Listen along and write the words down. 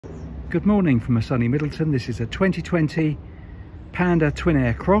Good morning from a sunny Middleton. This is a 2020 Panda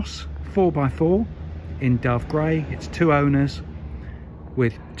Twinair Cross 4x4 in dove grey. It's 2 owners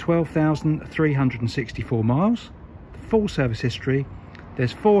with 12,364 miles. Full service history.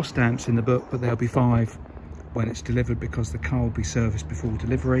 There's 4 stamps in the book, but there'll be 5 when it's delivered because the car will be serviced before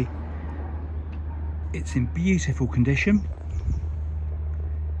delivery. It's in beautiful condition.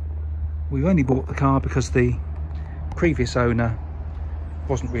 We only bought the car because the previous owner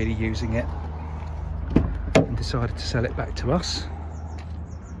wasn't really using it and decided to sell it back to us.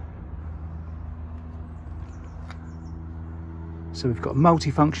 So we've got a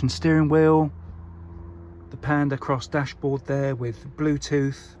multi-function steering wheel, the Panda Cross dashboard there with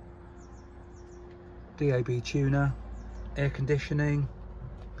Bluetooth, DAB tuner, air conditioning,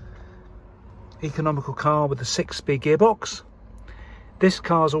 economical car with a 6-speed gearbox. This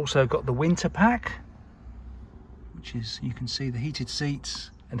car's also got the winter pack, which is, you can see the heated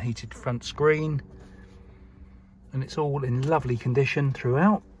seats and heated front screen, and it's all in lovely condition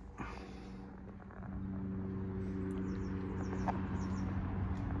throughout.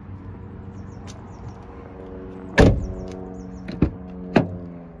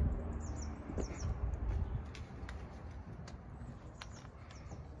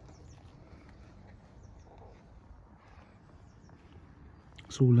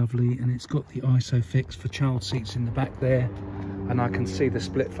 It's all lovely, and it's got the ISOFIX for child seats in the back there, and I can see the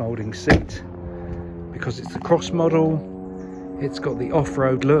split folding seat because it's the Cross model. It's got the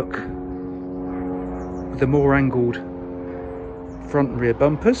off-road look with the more angled front and rear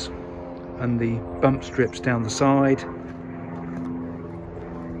bumpers and the bump strips down the side.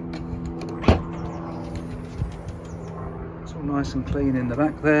 It's all nice and clean in the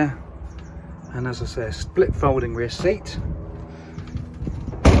back there, and as I say, a split folding rear seat.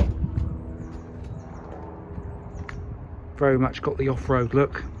 Very much got the off-road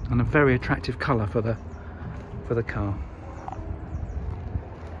look and a very attractive colour for the car.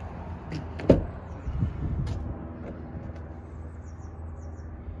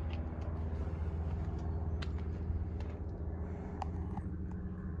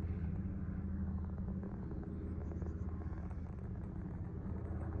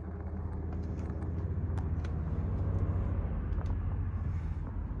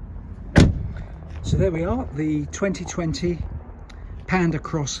 So there we are, the 2020 Panda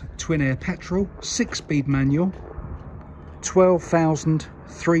Cross Twinair Petrol, 6-speed manual,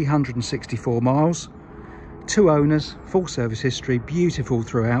 12,364 miles, 2 owners, full service history, beautiful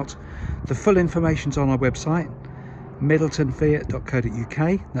throughout. The full information's on our website,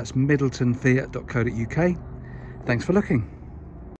 middletonfiat.co.uk. That's middletonfiat.co.uk. Thanks for looking.